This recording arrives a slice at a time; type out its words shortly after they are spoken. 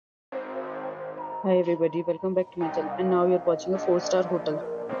Hi everybody, welcome back to my channel. And now you're watching a 4-star hotel.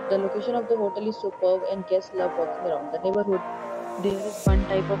 The location of the hotel is superb and guests love walking around the neighborhood. There is one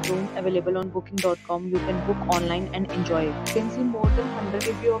type of room available on booking.com. You can book online and enjoy it. You can see more than 100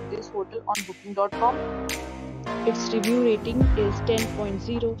 reviews of this hotel on booking.com. Its review rating is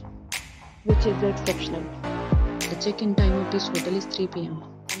 10.0, which is exceptional. The check-in time of this hotel is 3 p.m.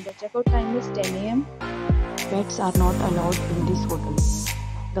 and the checkout time is 10 a.m. Pets are not allowed in this hotel.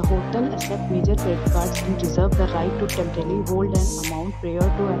 The hotel accepts major credit cards and reserves the right to temporarily hold an amount prior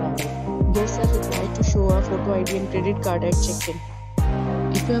to arrival. Guests are required to show a photo ID and credit card at check-in.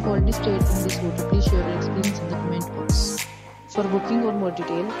 If you have already stayed in this hotel, please share your experience in the comment box. For booking or more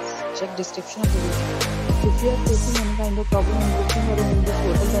details, check description of the video. If you are facing any kind of problem in booking or in this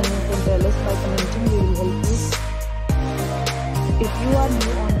hotel, then you can tell us by commenting. We will help you. If you are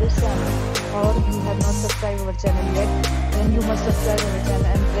new on this channel or you have not subscribed our channel yet, then you must subscribe our channel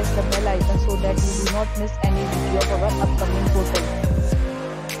and press the bell icon so that you do not miss any video of our upcoming hotel.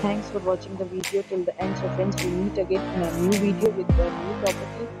 Thanks for watching the video till the end. So friends, we'll meet again in a new video with a new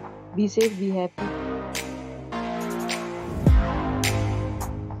property. Be safe, be happy.